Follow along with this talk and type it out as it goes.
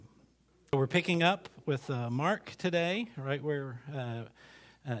We're picking up with Mark today, right where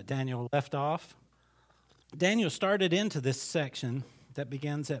Daniel left off. Daniel started into this section that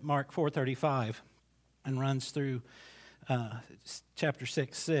begins at Mark 4:35 and runs through chapter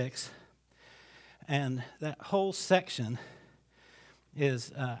 6:6. And that whole section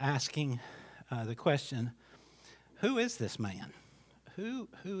is asking the question, who is this man? Who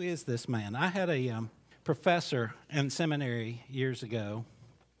is this man? I had a professor in seminary years ago,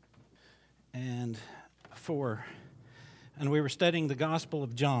 and we were studying the Gospel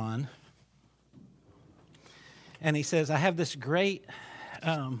of John, and he says, I have this great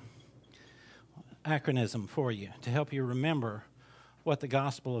acronym for you to help you remember what the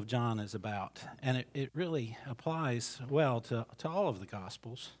Gospel of John is about. And it really applies well to all of the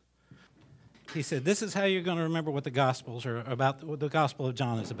Gospels. He said, this is how you're going to remember what the Gospels are about, what the Gospel of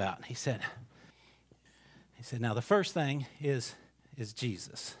John is about. He said, now the first thing is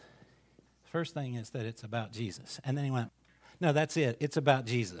Jesus. First thing is that it's about Jesus. And then he went, no, that's it. It's about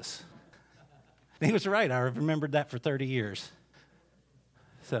Jesus. And he was right. I remembered that for 30 years.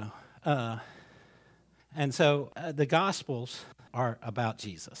 So the Gospels are about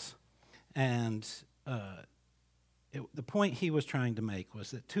Jesus. And the point he was trying to make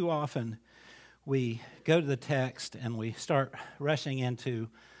was that too often we go to the text and we start rushing into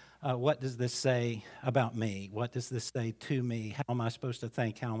what does this say about me? What does this say to me? How am I supposed to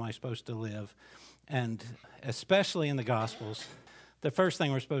think? How am I supposed to live? And especially in the Gospels, the first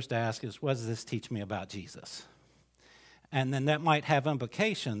thing we're supposed to ask is, what does this teach me about Jesus? And then that might have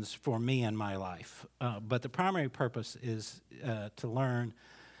implications for me and my life. But the primary purpose is to learn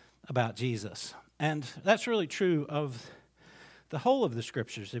about Jesus. And that's really true of the whole of the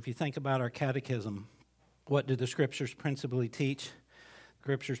Scriptures. If you think about our catechism, what do the Scriptures principally teach?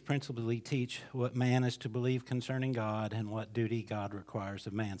 Scriptures principally teach what man is to believe concerning God and what duty God requires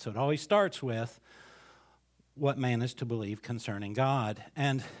of man. So it always starts with what man is to believe concerning God.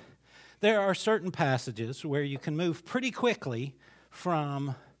 And there are certain passages where you can move pretty quickly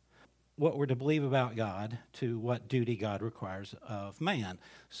from what we're to believe about God to what duty God requires of man.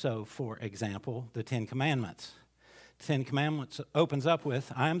 So, for example, the Ten Commandments. The Ten Commandments opens up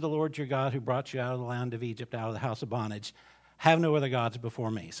with, I am the Lord your God who brought you out of the land of Egypt, out of the house of bondage. Have no other gods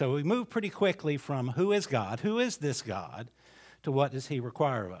before me. So we move pretty quickly from who is God, who is this God, to what does he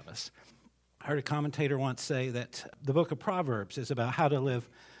require of us. I heard a commentator once say that the book of Proverbs is about how to live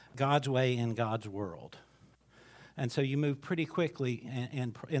God's way in God's world. And so you move pretty quickly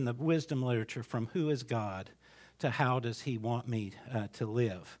in the wisdom literature from who is God to how does he want me to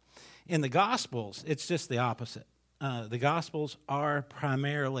live. In the Gospels, it's just the opposite. The Gospels are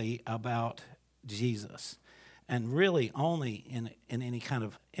primarily about Jesus. And really only in any kind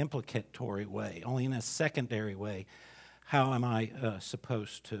of implicatory way, only in a secondary way, how am I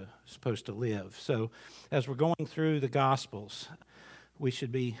supposed to live? So as we're going through the Gospels, we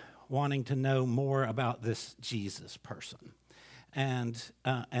should be wanting to know more about this Jesus person. And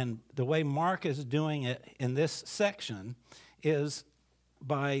the way Mark is doing it in this section is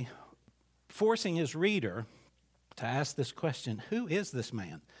by forcing his reader to ask this question, who is this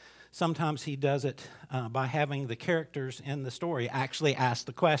man? Sometimes he does it by having the characters in the story actually ask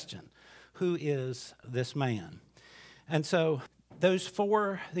the question, who is this man? And so these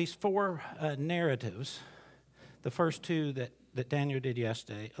four narratives, the first two that Daniel did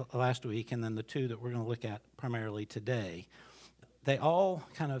last week, and then the two that we're going to look at primarily today, they all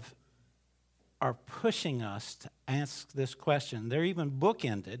kind of are pushing us to ask this question. They're even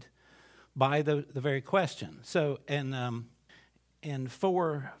bookended by the very question. So in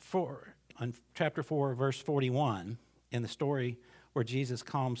chapter 4, verse 41, in the story where Jesus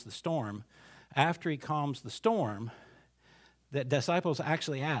calms the storm, after he calms the storm, the disciples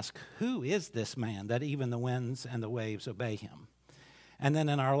actually ask, who is this man that even the winds and the waves obey him? And then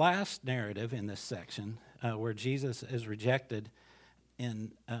in our last narrative in this section, where Jesus is rejected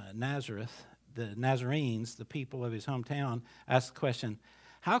in Nazareth, the Nazarenes, the people of his hometown, ask the question,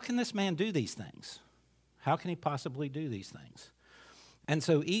 how can this man do these things? How can he possibly do these things? And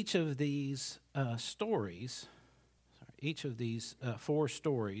so each of these four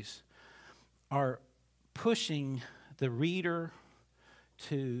stories are pushing the reader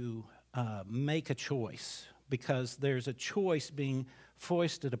to make a choice, because there's a choice being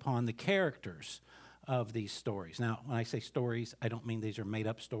foisted upon the characters of these stories. Now, when I say stories, I don't mean these are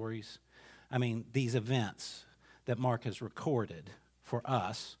made-up stories. I mean these events that Mark has recorded for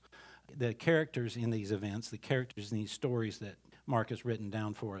us. The characters in these events, the characters in these stories that Mark has written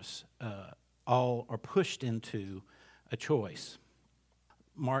down for us, all are pushed into a choice.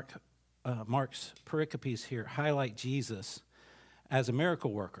 Mark's pericopes here highlight Jesus as a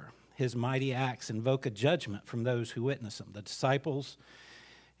miracle worker. his mighty acts invoke a judgment from those who witness them. The disciples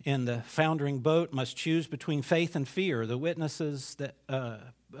in the foundering boat must choose between faith and fear. The witnesses that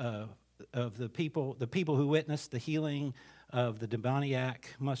of the people who witnessed the healing of the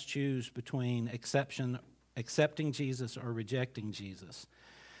demoniac must choose between accepting Jesus or rejecting Jesus.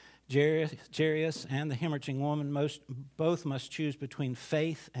 Jairus and the hemorrhaging woman both must choose between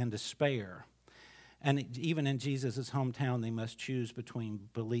faith and despair. And even in Jesus' hometown, they must choose between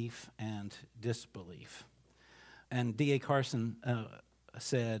belief and disbelief. And D.A. Carson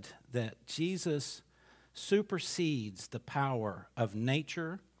said that Jesus supersedes the power of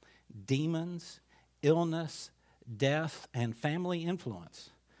nature, demons, illness, death, and family influence.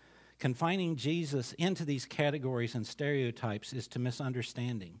 Confining Jesus into these categories and stereotypes is to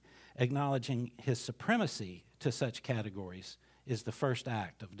misunderstanding. Acknowledging his supremacy to such categories is the first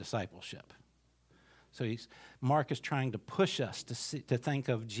act of discipleship. So Mark is trying to push us to think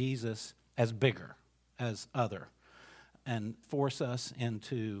of Jesus as bigger, as other, and force us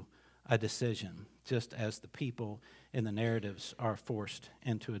into a decision, just as the people in the narratives are forced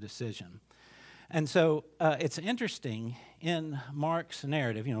into a decision. And so it's interesting in Mark's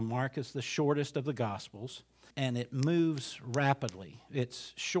narrative. Mark is the shortest of the Gospels, and it moves rapidly.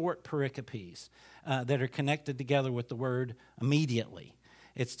 It's short pericopes that are connected together with the word immediately.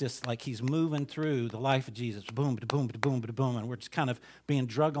 It's just like he's moving through the life of Jesus, boom, boom, boom, boom, and we're just kind of being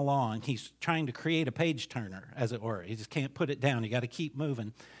drug along. He's trying to create a page turner, as it were. He just can't put it down. You got to keep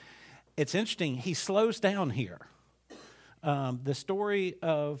moving. It's interesting. He slows down here. The story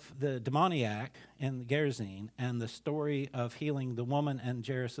of the demoniac in the Gerasene and the story of healing the woman and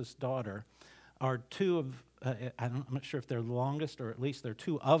Jairus' daughter are two of, I'm not sure if they're the longest, or at least they're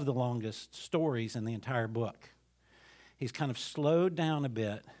two of the longest stories in the entire book. He's kind of slowed down a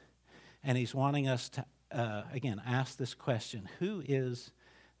bit, and he's wanting us to, again, ask this question: who is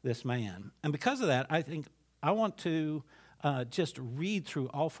this man? And because of that, I think I want to just read through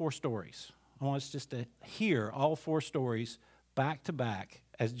all four stories. I want us just to hear all four stories back to back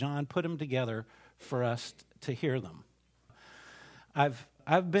as John put them together for us to hear them. I've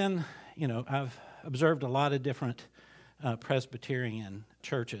observed a lot of different Presbyterian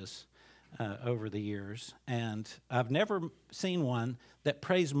churches over the years, and I've never seen one that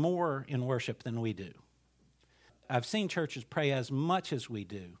prays more in worship than we do. I've seen churches pray as much as we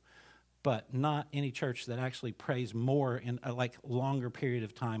do, but not any church that actually prays more in a longer period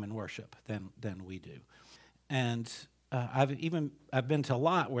of time in worship than we do. And I've been to a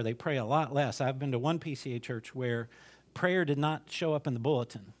lot where they pray a lot less. I've been to one PCA church where prayer did not show up in the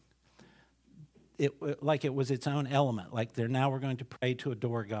bulletin. It was its own element. Like now we're going to pray to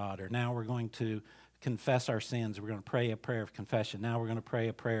adore God, or now we're going to confess our sins. We're going to pray a prayer of confession. Now we're going to pray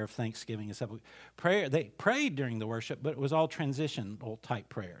a prayer of thanksgiving and stuff. They prayed during the worship, but it was all transitional type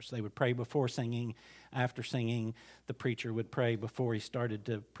prayers. They would pray before singing, after singing. The preacher would pray before he started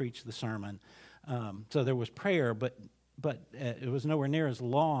to preach the sermon. So there was prayer, but it was nowhere near as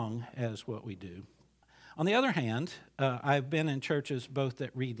long as what we do. On the other hand, I've been in churches both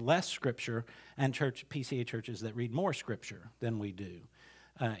that read less Scripture and PCA churches that read more Scripture than we do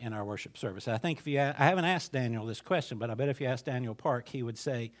in our worship service. I think I haven't asked Daniel this question, but I bet if you asked Daniel Park, he would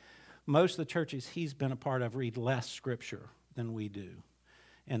say most of the churches he's been a part of read less Scripture than we do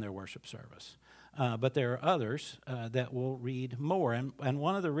in their worship service. But there are others that will read more. And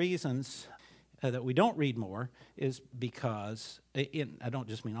one of the reasons that we don't read more is because, I don't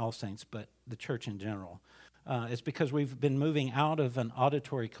just mean All Saints, but the church in general, it's because we've been moving out of an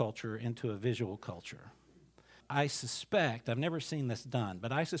auditory culture into a visual culture. I suspect, I've never seen this done,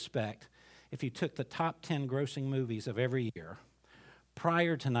 but I suspect if you took the top 10 grossing movies of every year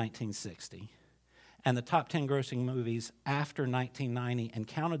prior to 1960 and the top 10 grossing movies after 1990 and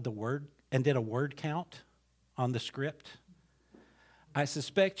counted the word and did a word count on the script, I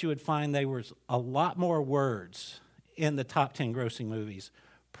suspect you would find there was a lot more words in the top 10 grossing movies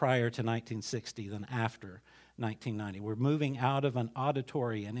prior to 1960 than after 1990. We're moving out of an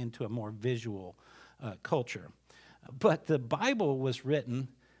auditory and into a more visual culture. But the Bible was written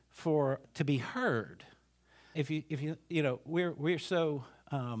to be heard. We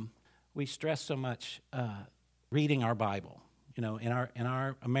stress so much reading our Bible. In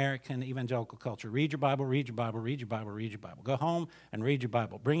our American evangelical culture, read your Bible, read your Bible, read your Bible, read your Bible. Go home and read your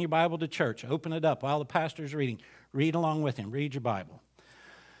Bible. Bring your Bible to church. Open it up while the pastor's reading. Read along with him. Read your Bible.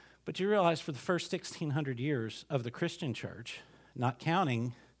 But you realize for the first 1,600 years of the Christian church, not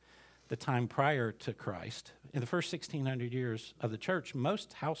counting the time prior to Christ, in the first 1,600 years of the church,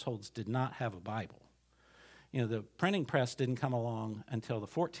 most households did not have a Bible. The printing press didn't come along until the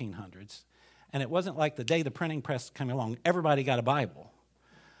 1400s. And it wasn't like the day the printing press came along, everybody got a Bible.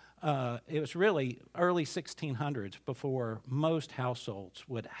 it was really early 1600s before most households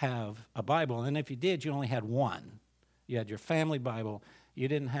would have a Bible. And if you did, you only had one. You had your family Bible. You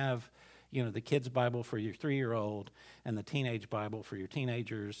didn't have, the kids' Bible for your 3-year-old and the teenage Bible for your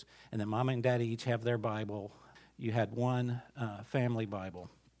teenagers. And then mom and daddy each have their Bible. You had one family Bible.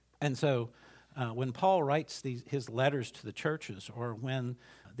 And so when Paul writes his letters to the churches, or when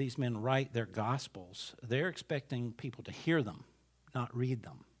these men write their Gospels, they're expecting people to hear them, not read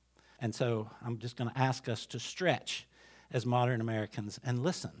them. And so I'm just going to ask us to stretch as modern Americans and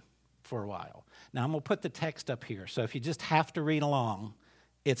listen for a while. Now, I'm going to put the text up here, so if you just have to read along,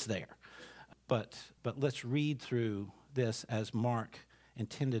 it's there. But let's read through this as Mark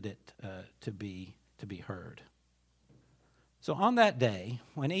intended it to be heard. So on that day,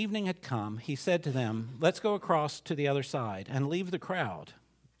 when evening had come, he said to them, "Let's go across to the other side and leave the crowd."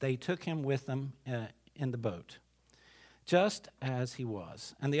 They took him with them in the boat, just as he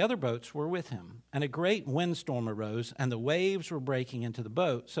was. And the other boats were with him. And a great windstorm arose, and the waves were breaking into the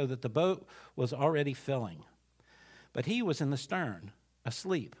boat, so that the boat was already filling. But he was in the stern,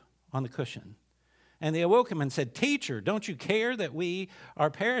 asleep on the cushion. And they awoke him and said, "Teacher, don't you care that we are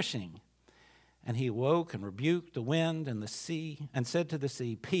perishing?" And he awoke and rebuked the wind and the sea, and said to the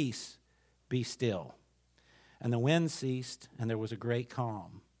sea, "Peace, be still." And the wind ceased, and there was a great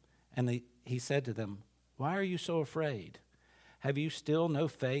calm. And he said to them, "Why are you so afraid? Have you still no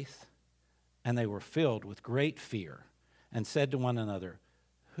faith?" And they were filled with great fear, and said to one another,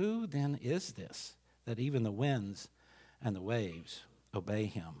 "Who then is this, that even the winds and the waves obey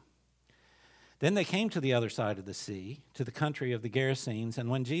him?" Then they came to the other side of the sea, to the country of the Gerasenes,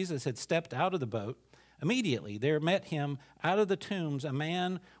 and when Jesus had stepped out of the boat, immediately there met him out of the tombs a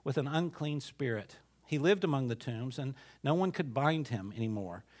man with an unclean spirit. He lived among the tombs, and no one could bind him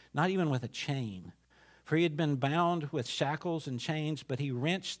anymore, not even with a chain. For he had been bound with shackles and chains, but he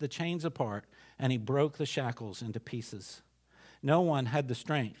wrenched the chains apart, and he broke the shackles into pieces. No one had the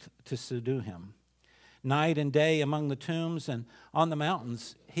strength to subdue him. Night and day among the tombs and on the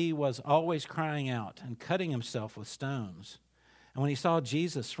mountains, he was always crying out and cutting himself with stones. And when he saw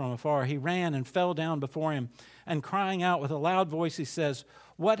Jesus from afar, he ran and fell down before him, and crying out with a loud voice, he says,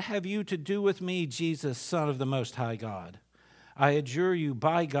 "What have you to do with me, Jesus, Son of the Most High God? I adjure you,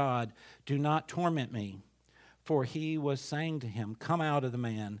 by God, do not torment me." For he was saying to him, "Come out of the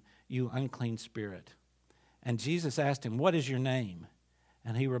man, you unclean spirit." And Jesus asked him, "What is your name?"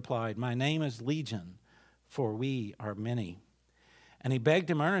 And he replied, "My name is Legion, for we are many." And he begged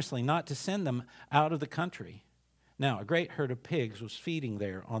him earnestly not to send them out of the country. Now a great herd of pigs was feeding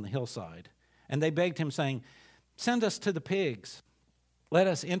there on the hillside. And they begged him, saying, "Send us to the pigs. Let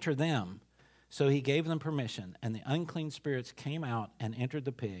us enter them." So he gave them permission, and the unclean spirits came out and entered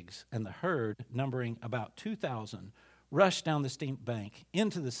the pigs, and the herd, numbering about 2,000, rushed down the steep bank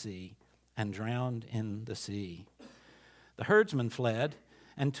into the sea and drowned in the sea. The herdsmen fled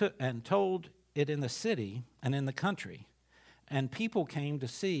and told it in the city and in the country, and people came to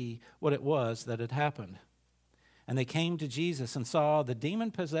see what it was that had happened. And they came to Jesus and saw the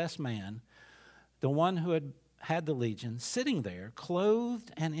demon-possessed man, the one who had the legion, sitting there,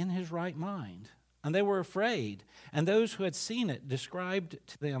 clothed and in his right mind. And they were afraid. And those who had seen it described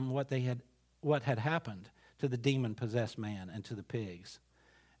to them what had happened to the demon-possessed man and to the pigs.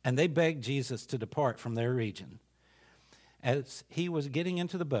 And they begged Jesus to depart from their region. As he was getting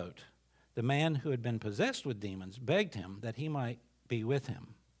into the boat, the man who had been possessed with demons begged him that he might be with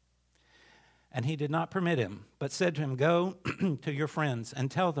him. And he did not permit him, but said to him, "Go to your friends and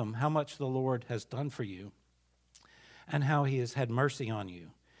tell them how much the Lord has done for you, and how he has had mercy on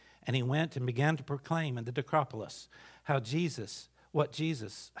you." And he went and began to proclaim in the Decapolis how much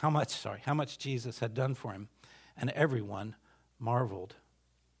Jesus had done for him, and everyone marveled.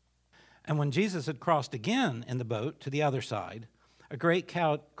 And when Jesus had crossed again in the boat to the other side, a great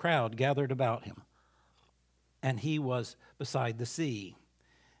crowd gathered about him, and he was beside the sea.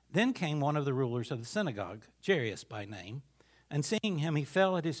 Then came one of the rulers of the synagogue, Jairus by name, and seeing him, he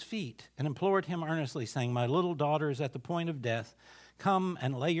fell at his feet and implored him earnestly, saying, "My little daughter is at the point of death. Come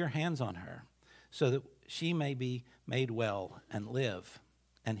and lay your hands on her, so that she may be made well and live."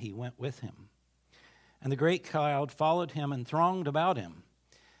 And he went with him. And the great crowd followed him and thronged about him.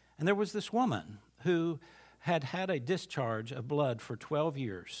 And there was this woman who had had a discharge of blood for 12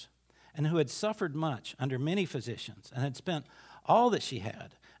 years, and who had suffered much under many physicians, and had spent all that she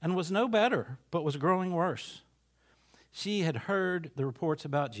had, and was no better, but was growing worse. She had heard the reports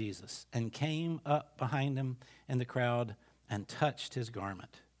about Jesus, and came up behind him in the crowd and touched his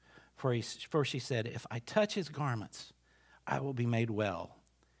garment. For she said, "If I touch his garments, I will be made well."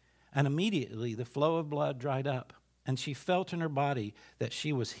 And immediately the flow of blood dried up, and she felt in her body that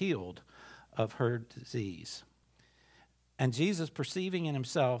she was healed of her disease. And Jesus, perceiving in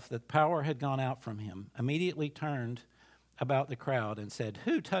himself that power had gone out from him, immediately turned about the crowd and said,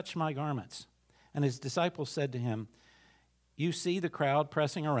 "Who touched my garments?" And his disciples said to him, "You see the crowd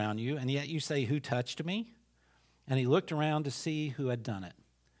pressing around you, and yet you say, 'Who touched me?'" And he looked around to see who had done it.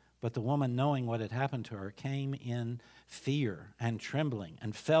 But the woman, knowing what had happened to her, came in fear and trembling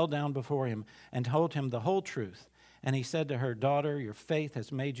and fell down before him and told him the whole truth. And he said to her, "Daughter, your faith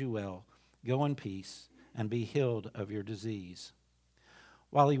has made you well. Go in peace and be healed of your disease."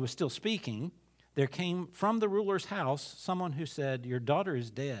 While he was still speaking, there came from the ruler's house someone who said, "Your daughter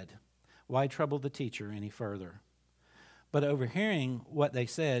is dead. Why trouble the teacher any further?" But overhearing what they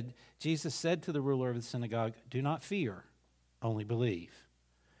said, Jesus said to the ruler of the synagogue, "Do not fear, only believe."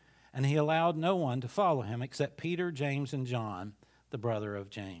 And he allowed no one to follow him except Peter, James, and John, the brother of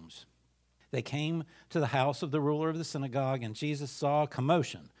James. They came to the house of the ruler of the synagogue, and Jesus saw a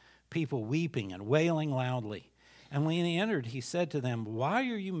commotion, people weeping and wailing loudly. And when he entered, he said to them, "Why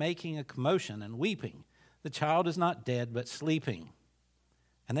are you making a commotion and weeping? The child is not dead, but sleeping."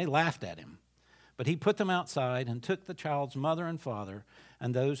 And they laughed at him. But he put them outside and took the child's mother and father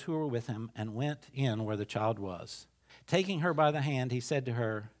and those who were with him and went in where the child was. Taking her by the hand, he said to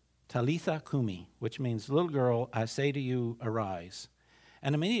her, "Talitha kumi," which means, "Little girl, I say to you, arise."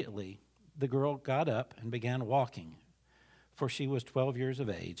 And immediately the girl got up and began walking, for she was 12 years of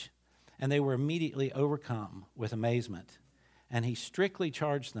age. And they were immediately overcome with amazement. And he strictly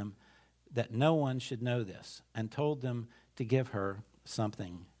charged them that no one should know this, and told them to give her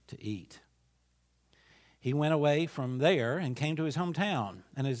something to eat. He went away from there and came to his hometown,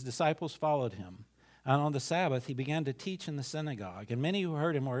 and his disciples followed him. And on the Sabbath he began to teach in the synagogue, and many who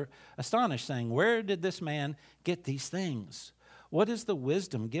heard him were astonished, saying, "Where did this man get these things? What is the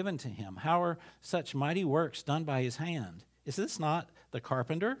wisdom given to him? How are such mighty works done by his hand? Is this not the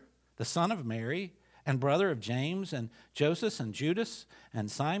carpenter, the son of Mary, and brother of James, and Joseph, and Judas,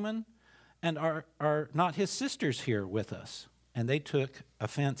 and Simon? And are not his sisters here with us?" And they took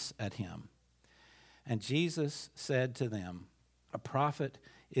offense at him. And Jesus said to them, "A prophet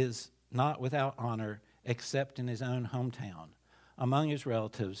is not without honor except in his own hometown, among his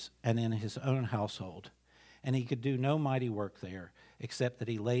relatives, and in his own household." And he could do no mighty work there, except that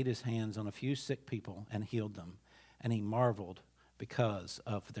he laid his hands on a few sick people and healed them. And he marveled because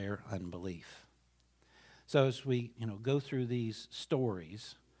of their unbelief. So as we go through these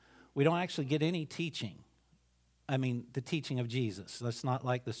stories, we don't actually get any teaching. I mean, the teaching of Jesus. That's not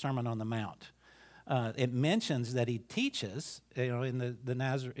like the Sermon on the Mount. It mentions that he teaches, in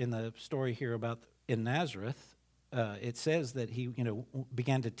the story here about in Nazareth, it says that he,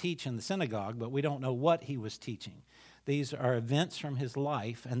 began to teach in the synagogue, but we don't know what he was teaching. These are events from his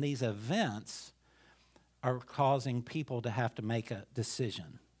life, and these events are causing people to have to make a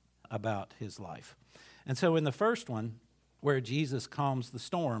decision about his life. And so in the first one, where Jesus calms the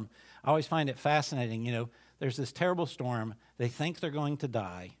storm, I always find it fascinating. There's this terrible storm. They think they're going to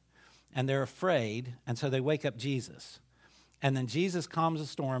die, and they're afraid, and so they wake up Jesus. And then Jesus calms the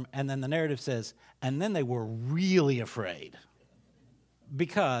storm, and then the narrative says, and then they were really afraid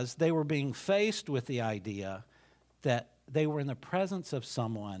because they were being faced with the idea that they were in the presence of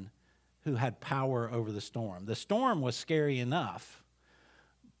someone who had power over the storm. The storm was scary enough,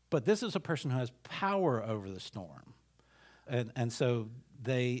 but this is a person who has power over the storm. And so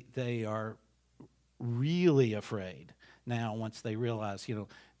they are really afraid now once they realize,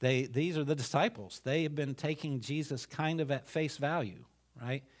 these are the disciples. They have been taking Jesus kind of at face value,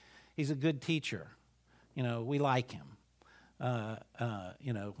 right? He's a good teacher. We like him.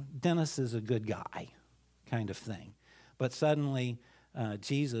 Dennis is a good guy kind of thing. But suddenly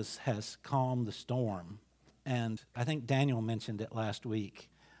Jesus has calmed the storm. And I think Daniel mentioned it last week.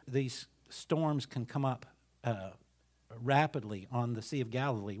 These storms can come up rapidly on the Sea of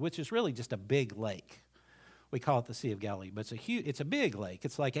Galilee, which is really just a big lake. We call it the Sea of Galilee, but it's a big lake.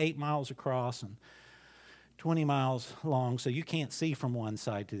 It's like 8 miles across and 20 miles long, so you can't see from one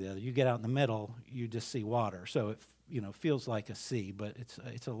side to the other. You get out in the middle, you just see water. So it feels like a sea, but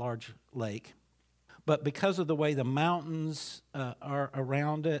it's a large lake. But because of the way the mountains are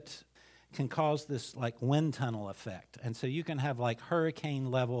around it, can cause this like wind tunnel effect. And so you can have like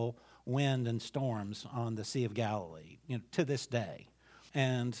hurricane level wind and storms on the Sea of Galilee, to this day.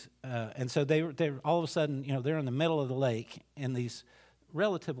 And so they're all of a sudden, they're in the middle of the lake in these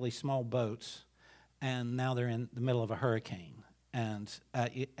relatively small boats, and now they're in the middle of a hurricane. And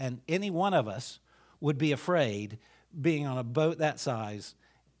any one of us would be afraid being on a boat that size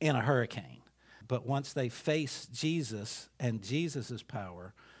in a hurricane. But once they face Jesus and Jesus'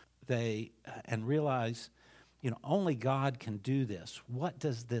 power, they realize only God can do this. What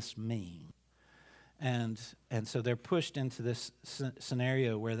does this mean? And so they're pushed into this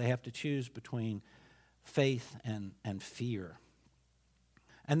scenario where they have to choose between faith and fear.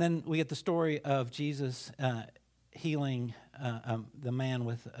 And then we get the story of Jesus healing the man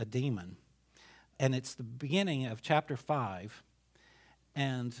with a demon. And it's the beginning of chapter 5.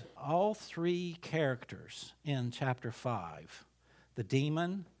 And all three characters in chapter 5, the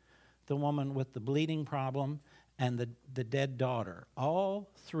demon, the woman with the bleeding problem, and the dead daughter, all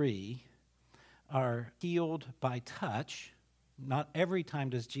three are healed by touch. Not every time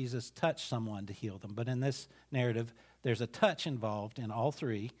does Jesus touch someone to heal them, but in this narrative, there's a touch involved in all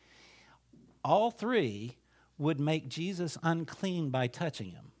three. All three would make Jesus unclean by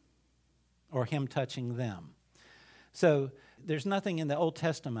touching him, or him touching them. So there's nothing in the Old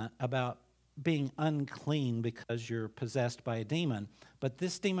Testament about being unclean because you're possessed by a demon, but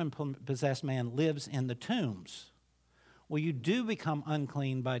this demon-possessed man lives in the tombs. Well, you do become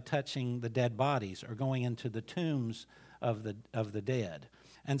unclean by touching the dead bodies or going into the tombs of the dead.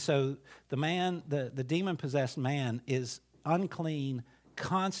 And so the demon-possessed man is unclean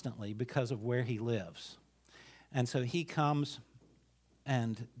constantly because of where he lives. And so he comes,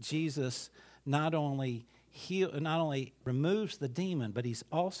 and Jesus not only removes the demon, but he's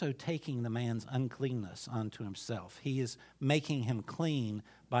also taking the man's uncleanness onto himself. He is making him clean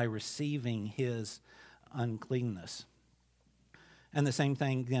by receiving his uncleanness. And the same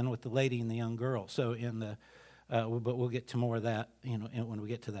thing again with the lady and the young girl. So but we'll get to more of that, when we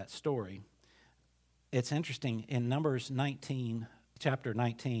get to that story. It's interesting in Numbers 19, chapter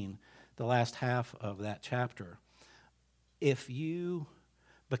 19, the last half of that chapter. If you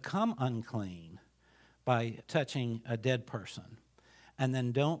become unclean by touching a dead person, and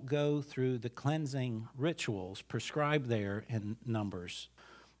then don't go through the cleansing rituals prescribed there in Numbers,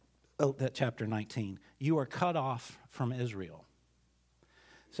 that chapter 19, you are cut off from Israel.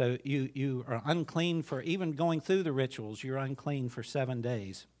 So you are unclean for even going through the rituals. You're unclean for 7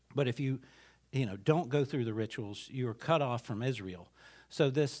 days. But if you don't go through the rituals, you are cut off from Israel. So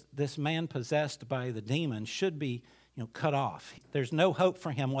this man possessed by the demon should be cut off. There's no hope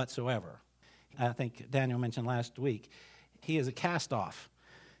for him whatsoever. I think Daniel mentioned last week, he is a cast off.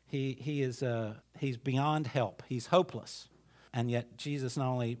 He's beyond help. He's hopeless. And yet Jesus not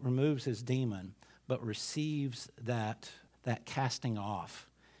only removes his demon, but receives that casting off.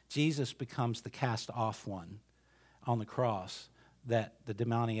 Jesus becomes the cast off one on the cross, that the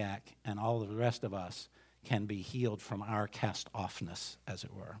demoniac and all of the rest of us can be healed from our cast offness, as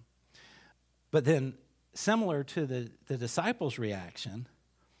it were. But then, similar to the disciples' reaction,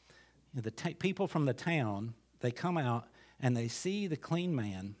 the people from the town, they come out and they see the clean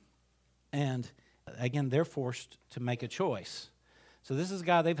man, and again, they're forced to make a choice. So this is a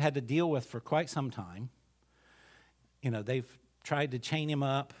guy they've had to deal with for quite some time. They've tried to chain him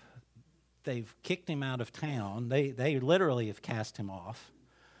up. They've kicked him out of town. They literally have cast him off,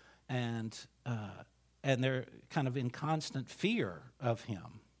 and they're kind of in constant fear of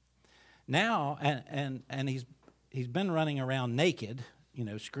him. Now, and he's been running around naked,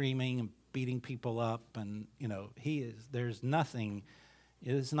 screaming and beating people up, and there's nothing.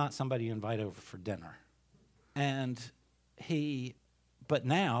 It is not somebody you invite over for dinner, But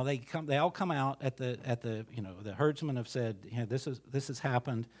now they all come out at the the herdsmen have said, this has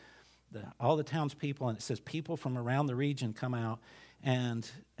happened. All the townspeople, and it says people from around the region come out, and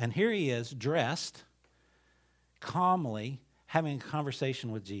here he is dressed calmly having a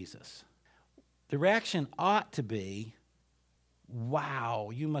conversation with Jesus. The reaction ought to be,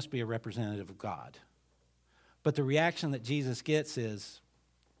 wow, you must be a representative of God. But the reaction that Jesus gets is,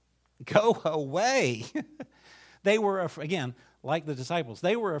 go away. They were, again, like the disciples,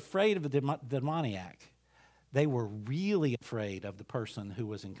 they were afraid of the demoniac. They were really afraid of the person who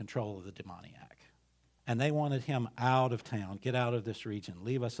was in control of the demoniac. And they wanted him out of town, get out of this region,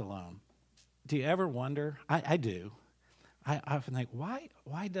 leave us alone. Do you ever wonder? I do. I often think,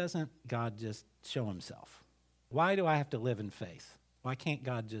 why doesn't God just show himself? Why do I have to live in faith? Why can't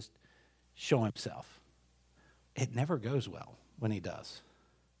God just show himself? It never goes well when he does.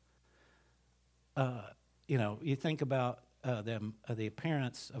 You think about the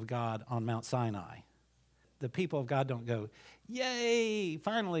appearance of God on Mount Sinai. The people of God don't go, yay,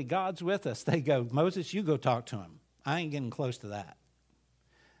 finally God's with us. They go, Moses, you go talk to him. I ain't getting close to that.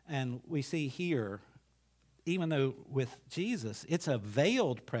 And we see here, even though with Jesus, it's a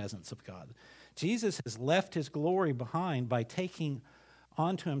veiled presence of God. Jesus has left his glory behind by taking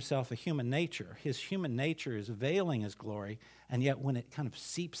onto himself a human nature. His human nature is veiling his glory, and yet when it kind of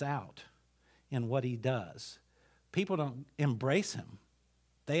seeps out in what he does, people don't embrace him.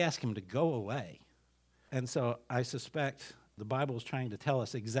 They ask him to go away. And so I suspect the Bible is trying to tell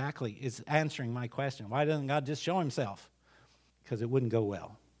us exactly, it's answering my question. Why doesn't God just show himself? Because it wouldn't go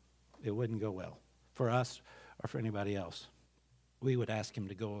well. It wouldn't go well for us or for anybody else. We would ask him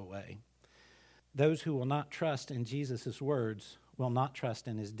to go away. Those who will not trust in Jesus' words will not trust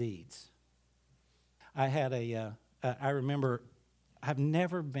in his deeds. I remember, I've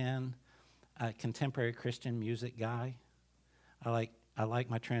never been a contemporary Christian music guy. I like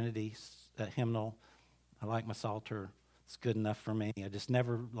my Trinity hymnal. I like my Psalter. It's good enough for me. I just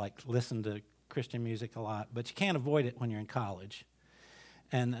never listened to Christian music a lot, but you can't avoid it when you're in college.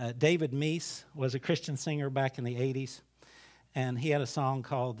 And David Meese was a Christian singer back in the 80s, and he had a song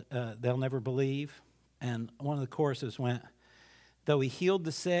called They'll Never Believe, and one of the choruses went, though he healed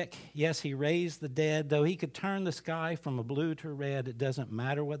the sick, yes, he raised the dead, though he could turn the sky from a blue to red, it doesn't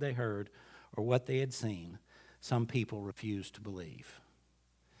matter what they heard or what they had seen. Some people refuse to believe.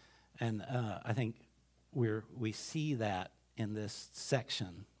 And I think we see that in this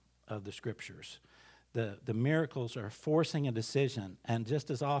section of the Scriptures. The miracles are forcing a decision, and just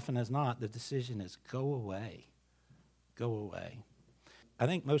as often as not, the decision is go away. Go away. I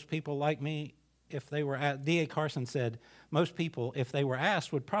think most people like me, if they were asked, D.A. Carson said, most people, if they were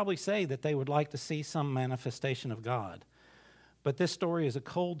asked, would probably say that they would like to see some manifestation of God. But this story is a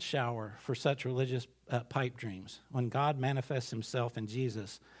cold shower for such religious pipe dreams. When God manifests himself in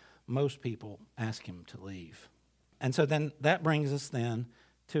Jesus, most people ask him to leave. And so then that brings us then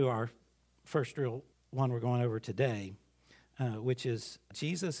to our first real one we're going over today, which is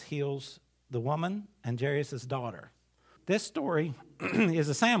Jesus heals the woman and Jairus' daughter. This story is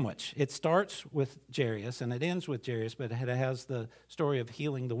a sandwich. It starts with Jairus and it ends with Jairus, but it has the story of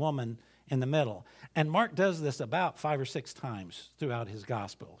healing the woman in the middle. And Mark does this about 5 or 6 times throughout his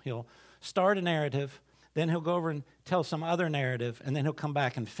gospel. He'll start a narrative, then he'll go over and tell some other narrative, and then he'll come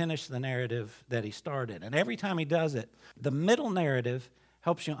back and finish the narrative that he started. And every time he does it, the middle narrative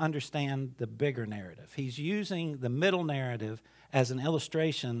helps you understand the bigger narrative. He's using the middle narrative as an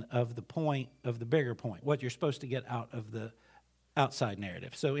illustration of the point of the bigger point, what you're supposed to get out of the outside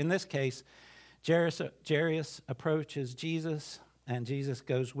narrative. So in this case, Jairus approaches Jesus, and Jesus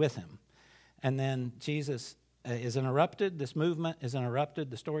goes with him. And then Jesus is interrupted. This movement is interrupted.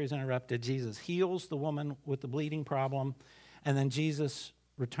 The story is interrupted. Jesus heals the woman with the bleeding problem, and then Jesus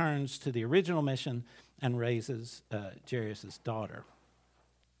returns to the original mission and raises Jairus' daughter.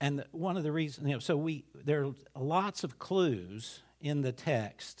 And one of the reasons, there are lots of clues in the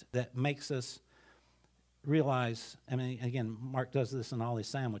text that makes us realize, again, Mark does this in all his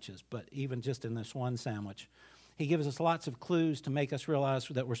sandwiches, but even just in this one sandwich, he gives us lots of clues to make us realize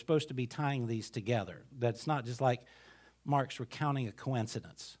that we're supposed to be tying these together, that it's not just like Mark's recounting a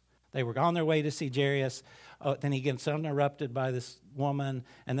coincidence. They were on their way to see Jairus, then he gets interrupted by this woman,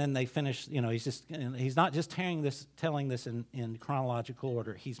 and then they finish, he's not just telling this in chronological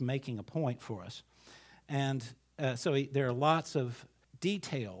order. He's making a point for us. And there are lots of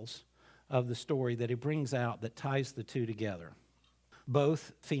details of the story that he brings out that ties the two together.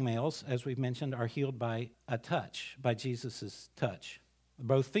 Both females, as we've mentioned, are healed by a touch, by Jesus' touch.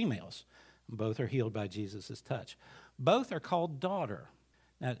 Both females. Both are healed by Jesus' touch. Both are called daughter.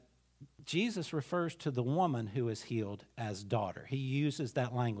 Now, Jesus refers to the woman who is healed as daughter. He uses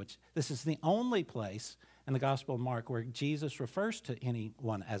that language. This is the only place in the Gospel of Mark where Jesus refers to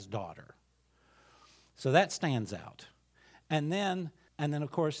anyone as daughter. So that stands out. And then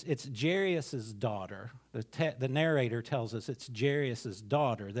of course, it's Jairus' daughter. The narrator tells us it's Jairus'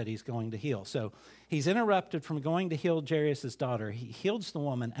 daughter that he's going to heal. So he's interrupted from going to heal Jairus' daughter. He heals the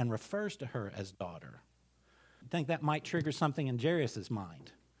woman and refers to her as daughter. I think that might trigger something in Jairus'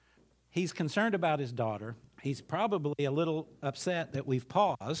 mind. He's concerned about his daughter. He's probably a little upset that we've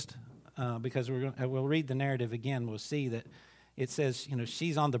paused because we'll read the narrative again. We'll see that it says,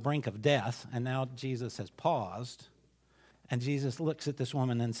 she's on the brink of death, and now Jesus has paused. And Jesus looks at this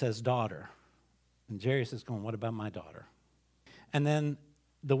woman and says, daughter. And Jairus is going, what about my daughter? And then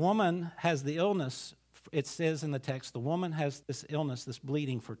the woman has the illness. It says in the text, the woman has this illness, this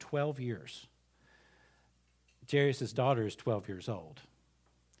bleeding for 12 years. Jairus' daughter is 12 years old.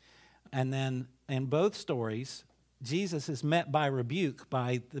 And then in both stories, Jesus is met by rebuke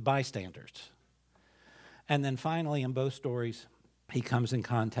by the bystanders. And then finally, in both stories, he comes in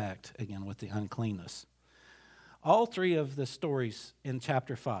contact again with the uncleanness. All three of the stories in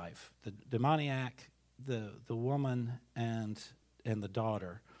chapter 5, the demoniac, the woman, and the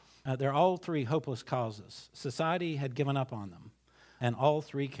daughter, they're all three hopeless causes. Society had given up on them, and all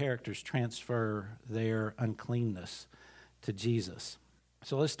three characters transfer their uncleanness to Jesus.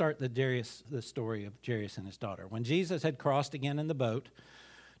 So let's start the story of Jairus and his daughter. When Jesus had crossed again in the boat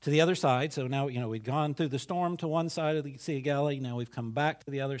to the other side. So now, we'd gone through the storm to one side of the Sea of Galilee. Now we've come back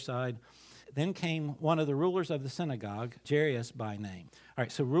to the other side. Then came one of the rulers of the synagogue, Jairus by name. All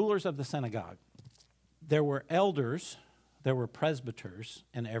right, so rulers of the synagogue. There were elders, there were presbyters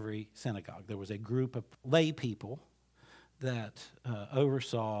in every synagogue. There was a group of lay people that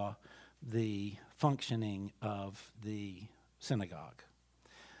oversaw the functioning of the synagogue.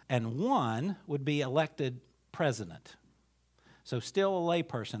 And one would be elected president. So still a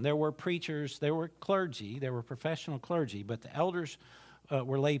layperson. There were preachers, there were clergy, there were professional clergy, but the elders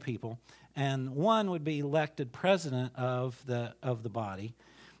were lay people. And one would be elected president of the body.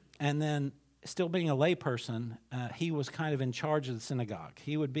 And then, still being a layperson, he was kind of in charge of the synagogue.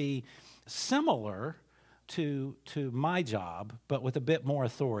 He would be similar to my job, but with a bit more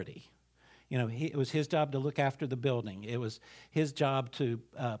authority. It was his job to look after the building. It was his job to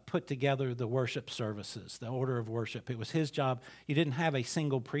put together the worship services, the order of worship. It was his job. You didn't have a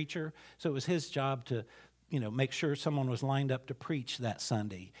single preacher, so it was his job to, make sure someone was lined up to preach that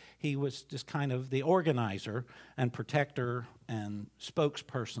Sunday. He was just kind of the organizer and protector and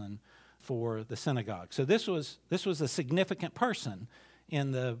spokesperson for the synagogue. So this was a significant person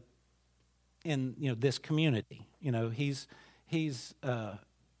in this community.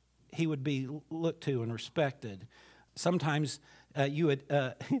 He would be looked to and respected. Sometimes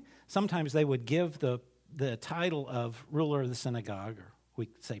sometimes they would give the title of ruler of the synagogue, or we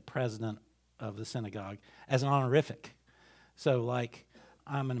could say president of the synagogue, as an honorific. So, like,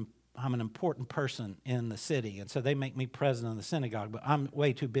 I'm an important person in the city, and so they make me president of the synagogue, but I'm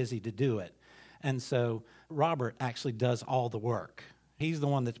way too busy to do it. And so Robert actually does all the work. He's the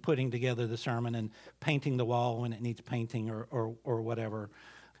one that's putting together the sermon and painting the wall when it needs painting or whatever.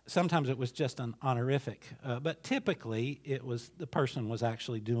 Sometimes it was just an honorific, but typically the person was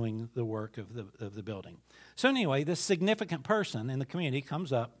actually doing the work of the building. So anyway, this significant person in the community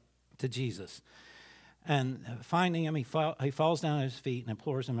comes up to Jesus, and finding him, he falls down at his feet and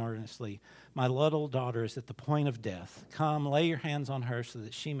implores him earnestly, "My little daughter is at the point of death. Come, lay your hands on her so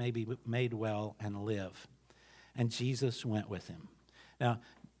that she may be made well and live." And Jesus went with him. Now,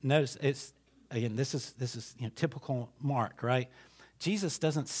 notice this is typical Mark, right? Jesus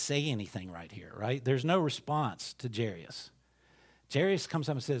doesn't say anything right here, right? There's no response to Jairus. Jairus comes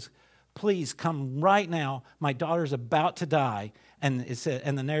up and says, "Please come right now. My daughter's about to die." And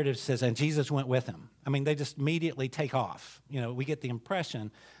the narrative says, and Jesus went with him. I mean, they just immediately take off. We get the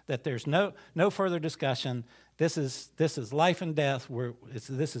impression that there's no further discussion. This is life and death.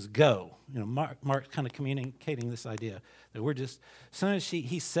 This is go. Mark's kind of communicating this idea that as soon as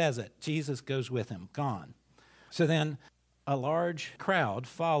he says it, Jesus goes with him, gone. So then, a large crowd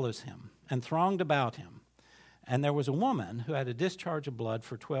follows him and thronged about him. And there was a woman who had a discharge of blood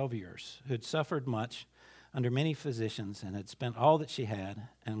for 12 years, who had suffered much under many physicians and had spent all that she had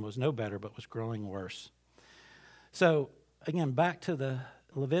and was no better but was growing worse. So, again, back to the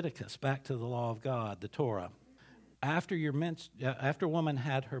Leviticus, back to the law of God, the Torah. After a woman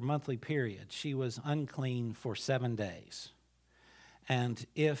had her monthly period, she was unclean for 7 days. And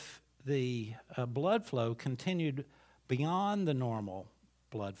if the blood flow continued beyond the normal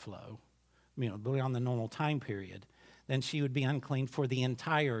blood flow, beyond the normal time period, then she would be unclean for the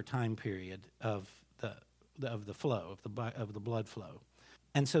entire time period of the flow, of the blood flow.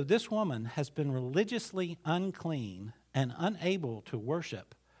 And so this woman has been religiously unclean and unable to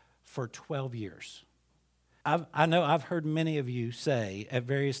worship for 12 years. I know I've heard many of you say at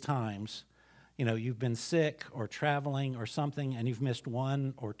various times, you've been sick or traveling or something, and you've missed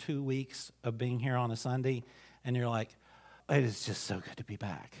 1 or 2 weeks of being here on a Sunday, and you're like, it is just so good to be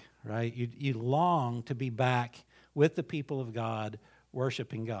back, right? You long to be back with the people of God,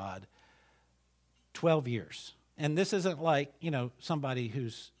 worshiping God. 12 years. And this isn't like, somebody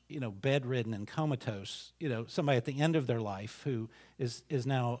who's, bedridden and comatose, somebody at the end of their life who is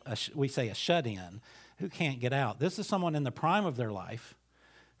now, we say, a shut-in, who can't get out. This is someone in the prime of their life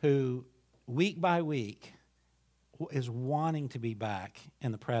who, week by week, is wanting to be back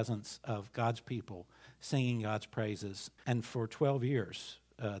in the presence of God's people, singing God's praises. And for 12 years,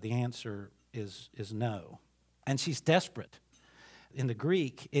 the answer is no. And she's desperate. In the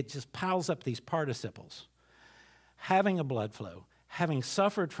Greek, it just piles up these participles. Having a blood flow, having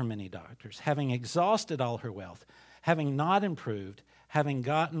suffered from many doctors, having exhausted all her wealth, having not improved, having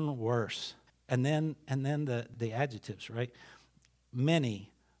gotten worse. And then the adjectives, right?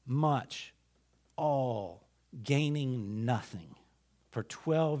 Many, much, all, gaining nothing. For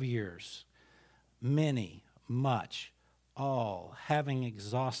 12 years, many, much, all, having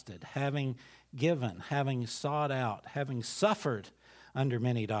exhausted, having given, having sought out, having suffered under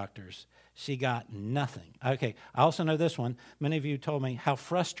many doctors, she got nothing. Okay, I also know this one. Many of you told me how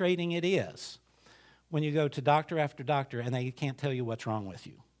frustrating it is when you go to doctor after doctor and they can't tell you what's wrong with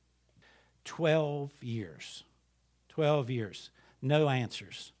you. 12 years. 12 years. No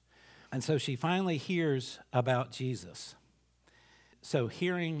answers. And so she finally hears about Jesus. So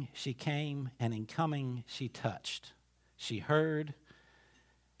hearing, she came, and in coming, she touched. She heard,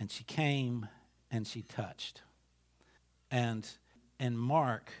 and she came, and she touched. And in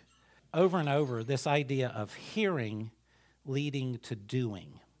Mark, over and over, this idea of hearing leading to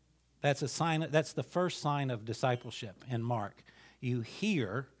doing. That's a sign. That's the first sign of discipleship in Mark. You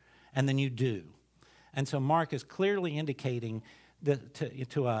hear, and then you do. And so Mark is clearly indicating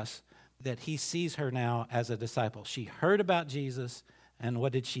to us that he sees her now as a disciple. She heard about Jesus, and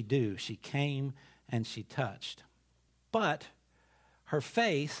what did she do? She came and she touched. But her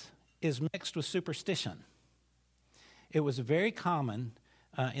faith is mixed with superstition. It was very common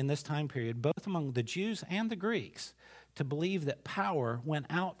in this time period, both among the Jews and the Greeks, to believe that power went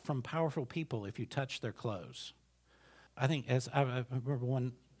out from powerful people if you touched their clothes. I think, as I remember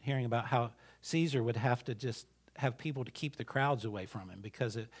one hearing about how Caesar would have to just have people to keep the crowds away from him,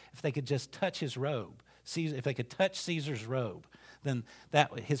 because if they could just touch his robe, if they could touch Caesar's robe, then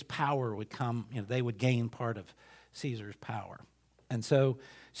that his power would come, they would gain part of Caesar's power. And so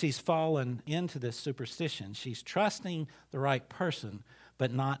she's fallen into this superstition. She's trusting the right person,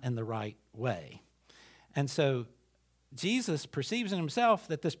 but not in the right way. And so Jesus perceives in himself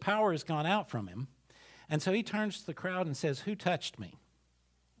that this power has gone out from him. And so he turns to the crowd and says, "Who touched me?"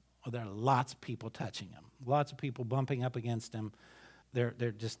 Well, there are lots of people touching him, lots of people bumping up against him. They're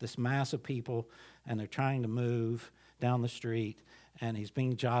just this mass of people, and they're trying to move down the street, and he's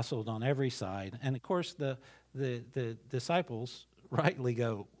being jostled on every side. And of course, the disciples rightly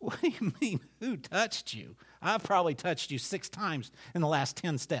go, "What do you mean, who touched you? I've probably touched you 6 times in the last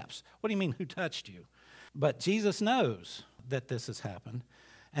 10 steps. What do you mean, who touched you?" But Jesus knows that this has happened,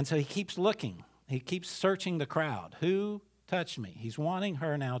 and so he keeps looking. He keeps searching the crowd. Who touched me? He's wanting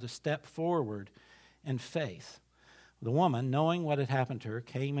her now to step forward in faith. The woman, knowing what had happened to her,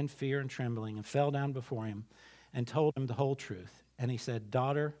 came in fear and trembling and fell down before him and told him the whole truth. And he said,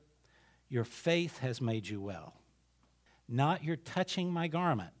 "Daughter, your faith has made you well. Not your touching my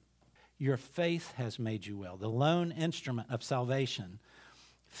garment. Your faith has made you well." The lone instrument of salvation,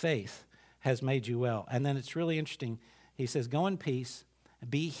 faith, has made you well. And then it's really interesting. He says, "Go in peace,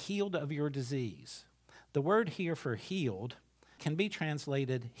 be healed of your disease." The word here for healed can be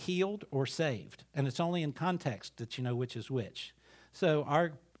translated healed or saved, and it's only in context that you know which is which. So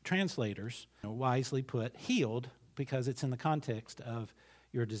our translators wisely put healed because it's in the context of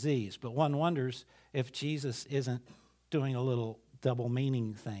your disease. But one wonders if Jesus isn't doing a little double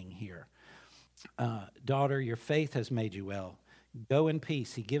meaning thing here. Daughter, your faith has made you well. Go in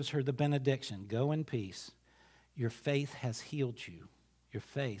peace. He gives her the benediction. Go in peace. Your faith has healed you. Your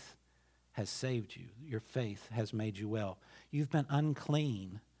faith has saved you. Your faith has made you well. You've been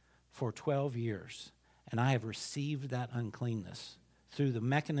unclean for 12 years, and I have received that uncleanness. Through the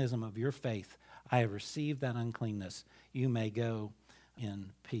mechanism of your faith, I have received that uncleanness. You may go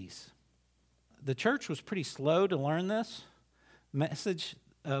in peace. The church was pretty slow to learn this message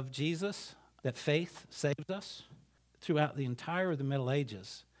of Jesus, that faith saves us. Throughout the entire of the Middle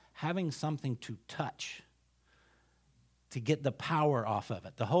Ages, having something to touch to get the power off of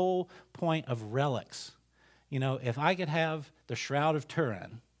it. The whole point of relics. If I could have the Shroud of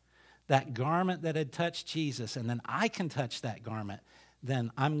Turin, that garment that had touched Jesus, and then I can touch that garment,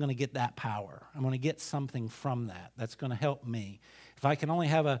 then I'm going to get that power. I'm going to get something from that. That's going to help me. If I can only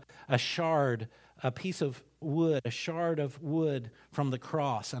have a shard, a piece of wood, a shard of wood from the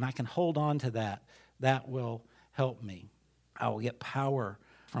cross, and I can hold on to that, that will help me. I will get power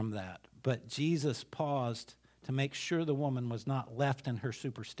from that. But Jesus paused to make sure the woman was not left in her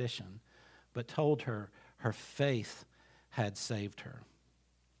superstition, but told her her faith had saved her.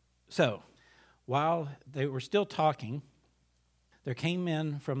 So, while they were still talking, there came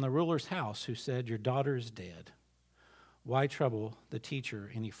men from the ruler's house who said, "Your daughter is dead. Why trouble the teacher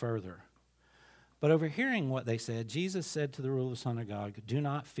any further?" But overhearing what they said, Jesus said to the ruler of the synagogue, "Do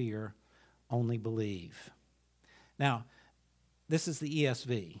not fear, only believe." Now, this is the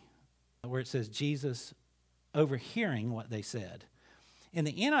ESV, where it says Jesus overhearing what they said. In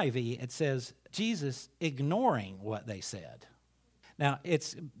the NIV, it says Jesus ignoring what they said. Now,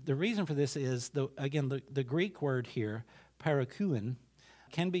 the reason for this is, the Greek word here, parakouin,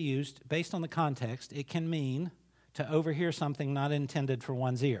 can be used based on the context. It can mean to overhear something not intended for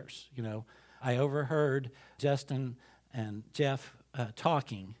one's ears. I overheard Justin and Jeff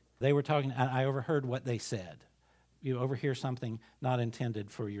talking. They were talking, and I overheard what they said. You overhear something not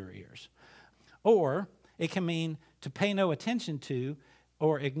intended for your ears. Or it can mean to pay no attention to,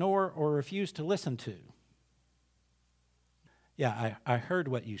 or ignore, or refuse to listen to. Yeah, I heard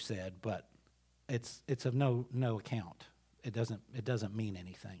what you said, but it's of no account. It doesn't mean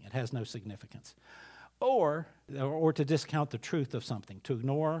anything. It has no significance. Or to discount the truth of something, to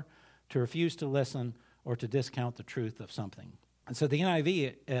ignore, to refuse to listen, or to discount the truth of something. And so the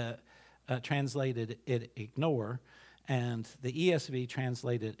NIV translated it ignore, and the ESV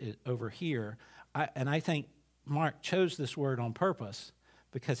translated it over here. I think Mark chose this word on purpose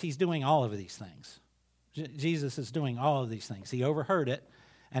because he's doing all of these things. Jesus is doing all of these things. He overheard it,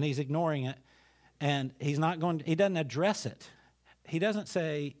 and he's ignoring it, and he doesn't address it. He doesn't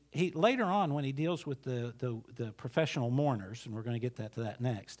say, later on when he deals with the professional mourners, and we're going to get to that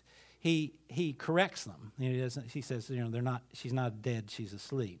next, he corrects them. He says, she's not dead, she's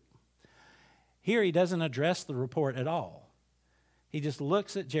asleep. Here he doesn't address the report at all. He just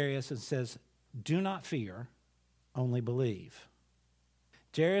looks at Jairus and says, do not fear, only believe.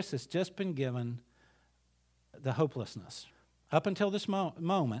 Jairus has just been given the hopelessness. Up until this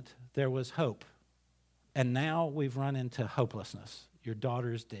moment, there was hope. And now we've run into hopelessness. Your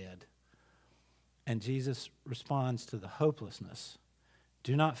daughter is dead. And Jesus responds to the hopelessness.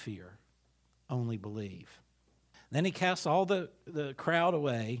 Do not fear, only believe. Then he casts all the crowd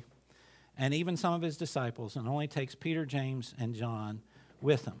away, and even some of his disciples, and only takes Peter, James, and John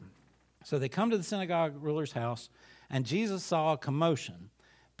with him. So they come to the synagogue ruler's house, and Jesus saw a commotion,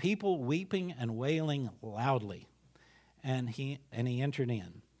 people weeping and wailing loudly. And he entered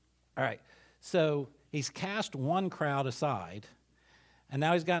in. All right, so he's cast one crowd aside, and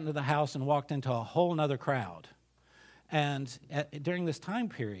now he's gotten to the house and walked into a whole other crowd. And during this time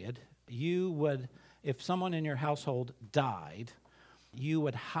period, you would, if someone in your household died, you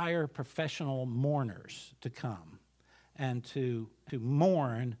would hire professional mourners to come and to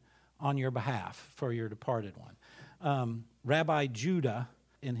mourn on your behalf for your departed one. Rabbi Judah,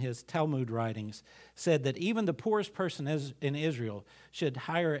 in his Talmud writings, said that even the poorest person in Israel should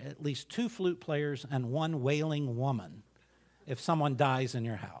hire at least 2 flute players and 1 wailing woman if someone dies in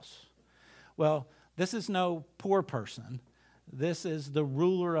your house. Well, this is no poor person. This is the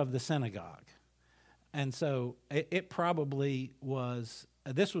ruler of the synagogue. And so it probably was,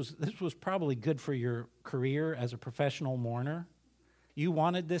 this was probably good for your career as a professional mourner. You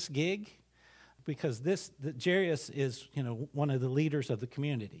wanted this gig because Jairus is, one of the leaders of the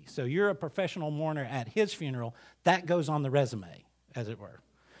community. So you're a professional mourner at his funeral. That goes on the resume, as it were.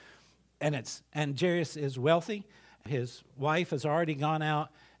 And Jairus is wealthy. His wife has already gone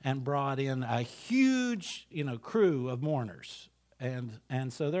out and brought in a huge, crew of mourners.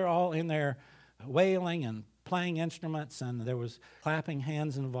 And so they're all in there wailing and playing instruments, and there was clapping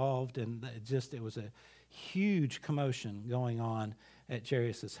hands involved, and it was a huge commotion going on at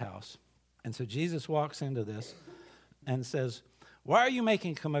Jairus' house. And so Jesus walks into this and says, why are you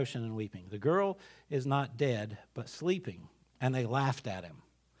making commotion and weeping? The girl is not dead, but sleeping. And they laughed at him.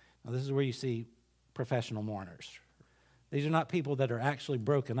 Now, this is where you see professional mourners. These are not people that are actually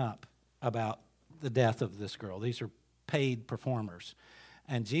broken up about the death of this girl. These are paid performers.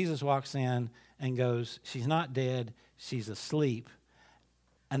 And Jesus walks in and goes, she's not dead, she's asleep.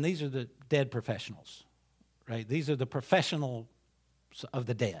 And these are the dead professionals, right? These are the professionals of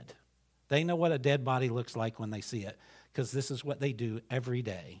the dead. They know what a dead body looks like when they see it, because this is what they do every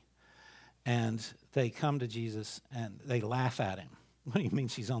day. And they come to Jesus and they laugh at him. What do you mean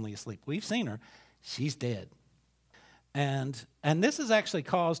she's only asleep? We've seen her. She's dead. And this has actually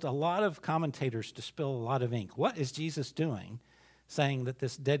caused a lot of commentators to spill a lot of ink. What is Jesus doing saying that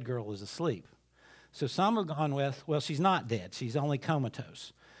this dead girl is asleep? So some have gone with, well, she's not dead. She's only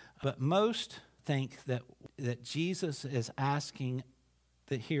comatose. But most think that Jesus is asking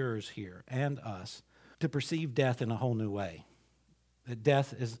the hearers here and us to perceive death in a whole new way. That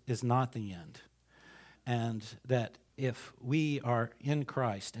death is not the end. And that if we are in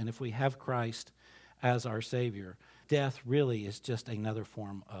Christ and if we have Christ as our Savior, death really is just another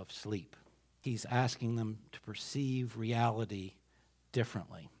form of sleep. He's asking them to perceive reality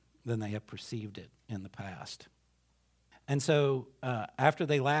differently than they have perceived it in the past. And so after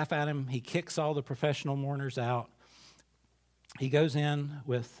they laugh at him, he kicks all the professional mourners out. He goes in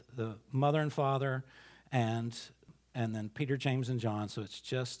with the mother and father and then Peter, James, and John. So it's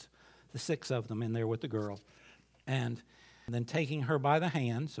just the 6 of them in there with the girl. And then taking her by the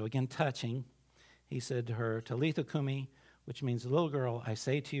hand, so again touching, he said to her, Talitha Kumi, which means, little girl, I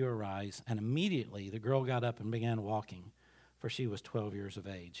say to you, arise. And immediately the girl got up and began walking, for she was 12 years of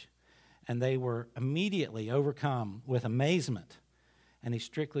age. And they were immediately overcome with amazement And he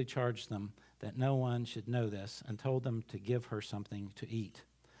strictly charged them that no one should know this and told them to give her something to eat.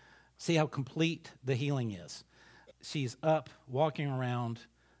 See how complete the healing is. She's up, walking around.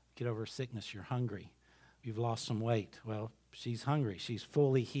 Get over sickness, you're hungry. You've lost some weight. Well, she's hungry. She's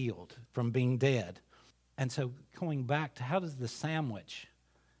fully healed from being dead. And so going back to how does the sandwich,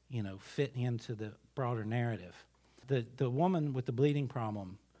 fit into the broader narrative? The woman with the bleeding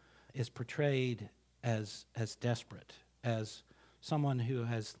problem is portrayed as desperate, as someone who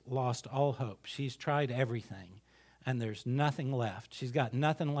has lost all hope. She's tried everything, and there's nothing left. She's got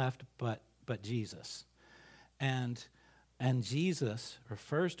nothing left but Jesus. And Jesus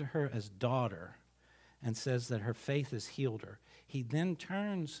refers to her as daughter and says that her faith has healed her. He then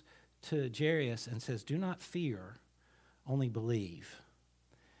turns to Jairus and says, do not fear, only believe.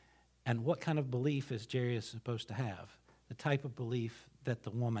 And what kind of belief is Jairus supposed to have? The type of belief that the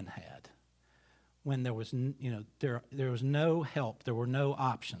woman had. When there was, there was no help, there were no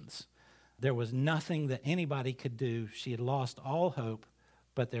options. There was nothing that anybody could do. She had lost all hope,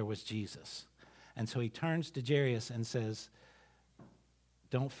 but there was Jesus. And so he turns to Jairus and says,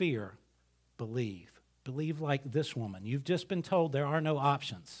 don't fear, believe. Believe like this woman. You've just been told there are no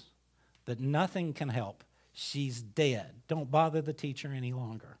options, that nothing can help. She's dead. Don't bother the teacher any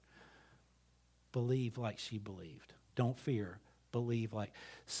longer. Believe like she believed. Don't fear, believe like.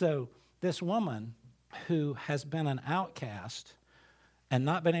 So this woman who has been an outcast and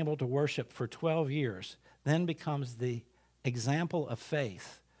not been able to worship for 12 years then becomes the example of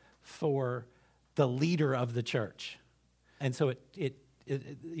faith for the leader of the church. And so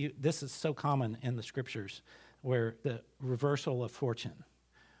this is so common in the scriptures, where the reversal of fortune,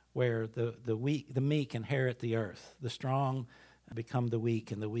 where the meek inherit the earth, the strong become the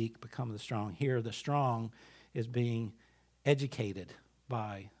weak, and the weak become the strong. Here, the strong is being educated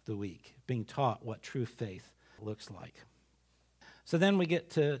by the weak, being taught what true faith looks like. So then we get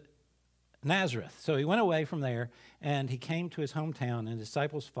to Nazareth. So he went away from there, and he came to his hometown, and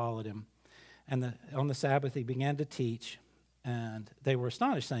disciples followed him. And on the Sabbath, he began to teach, and they were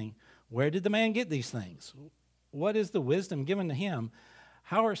astonished, saying, where did the man get these things? What is the wisdom given to him?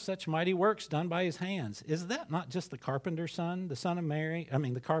 How are such mighty works done by his hands? Is that not just the carpenter's son,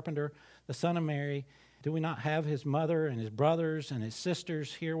 the carpenter, the son of Mary? Do we not have his mother and his brothers and his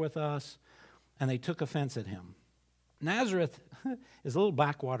sisters here with us? And they took offense at him. Nazareth is a little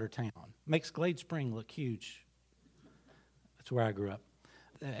backwater town. Makes Glade Spring look huge. That's where I grew up.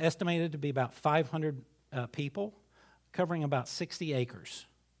 Estimated to be about 500 people, covering about 60 acres.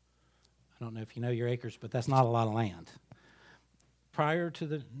 I don't know if you know your acres, but that's not a lot of land. Prior to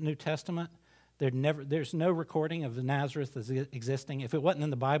the New Testament, there's no recording of Nazareth as existing. If it wasn't in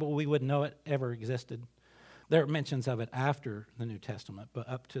the Bible, we wouldn't know it ever existed. There are mentions of it after the New Testament, but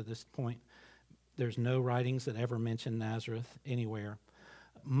up to this point, there's no writings that ever mention Nazareth anywhere.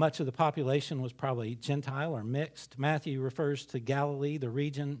 Much of the population was probably Gentile or mixed. Matthew refers to Galilee, the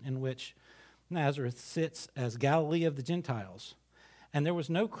region in which Nazareth sits, as Galilee of the Gentiles. And there was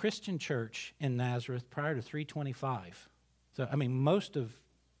no Christian church in Nazareth prior to 325. So, most of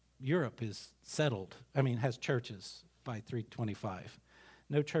Europe is settled, has churches by 325.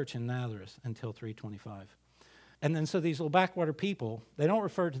 No church in Nazareth until 325. And then so these little backwater people, they don't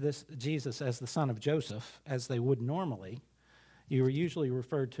refer to this Jesus as the son of Joseph, as they would normally. You were usually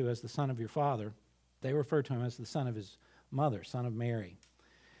referred to as the son of your father. They referred to him as the son of his mother, son of Mary.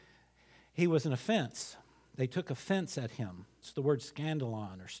 He was an offense. They took offense at him. It's the word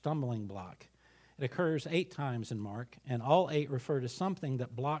scandalon, or stumbling block. It occurs 8 times in Mark, and all 8 refer to something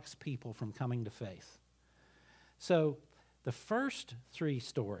that blocks people from coming to faith. So the first 3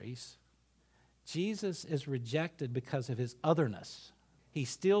 stories, Jesus is rejected because of his otherness. He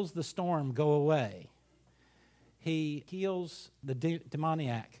steals the storm, go away. He heals the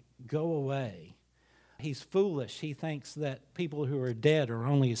demoniac, go away. He's foolish. He thinks that people who are dead are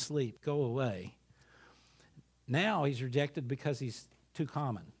only asleep, go away. Now he's rejected because he's too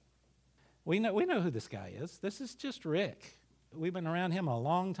common. We know who this guy is. This is just Rick. We've been around him a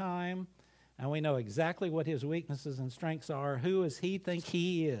long time, and we know exactly what his weaknesses and strengths are. Who does he think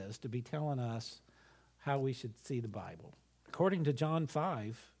he is to be telling us how we should see the Bible? According to John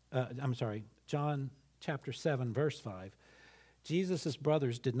chapter 7, verse 5, Jesus'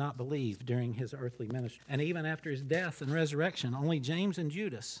 brothers did not believe during his earthly ministry. And even after his death and resurrection, only James and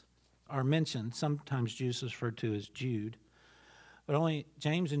Judas are mentioned. Sometimes Judas is referred to as Jude. But only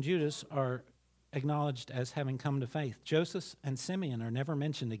James and Judas are acknowledged as having come to faith. Joseph and Simeon are never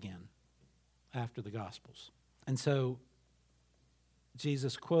mentioned again after the Gospels. And so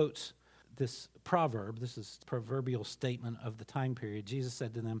Jesus quotes this proverb. This is a proverbial statement of the time period. Jesus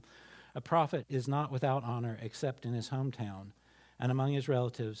said to them, "A prophet is not without honor except in his hometown and among his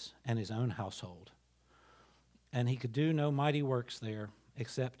relatives and his own household. And he could do no mighty works there,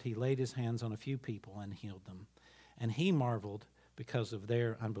 except he laid his hands on a few people and healed them. And he marveled because of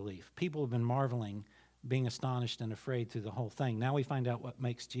their unbelief. People have been marveling, being astonished and afraid through the whole thing. Now we find out what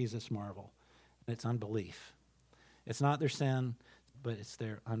makes Jesus marvel. It's unbelief. It's not their sin, but it's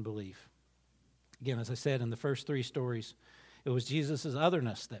their unbelief. Again, as I said, in the first three stories, it was Jesus'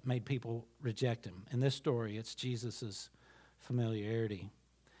 otherness that made people reject him. In this story, it's Jesus' familiarity.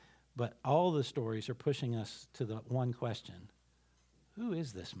 But all the stories are pushing us to the one question: who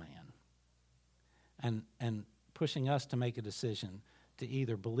is this man? And pushing us to make a decision to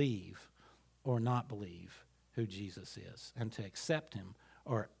either believe or not believe who Jesus is, and to accept him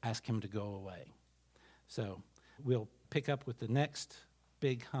or ask him to go away. So we'll pick up with the next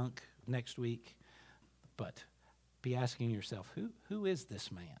big hunk next week, but be asking yourself, who is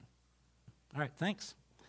this man? All right, thanks.